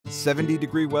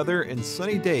70-degree weather and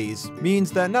sunny days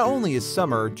means that not only is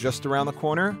summer just around the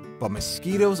corner, but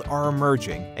mosquitoes are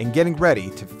emerging and getting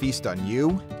ready to feast on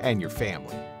you and your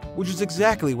family. Which is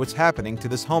exactly what's happening to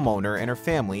this homeowner and her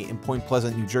family in Point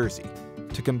Pleasant, New Jersey.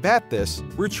 To combat this,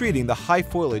 we're treating the high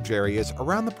foliage areas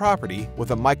around the property with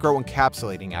a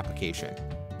micro-encapsulating application.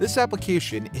 This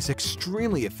application is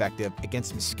extremely effective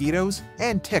against mosquitoes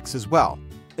and ticks as well.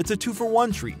 It's a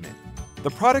 2-for-1 treatment. The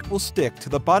product will stick to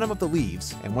the bottom of the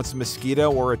leaves, and once a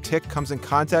mosquito or a tick comes in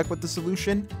contact with the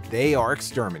solution, they are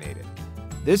exterminated.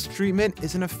 This treatment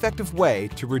is an effective way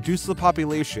to reduce the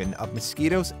population of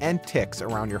mosquitoes and ticks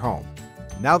around your home.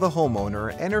 Now the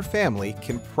homeowner and her family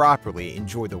can properly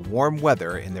enjoy the warm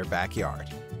weather in their backyard.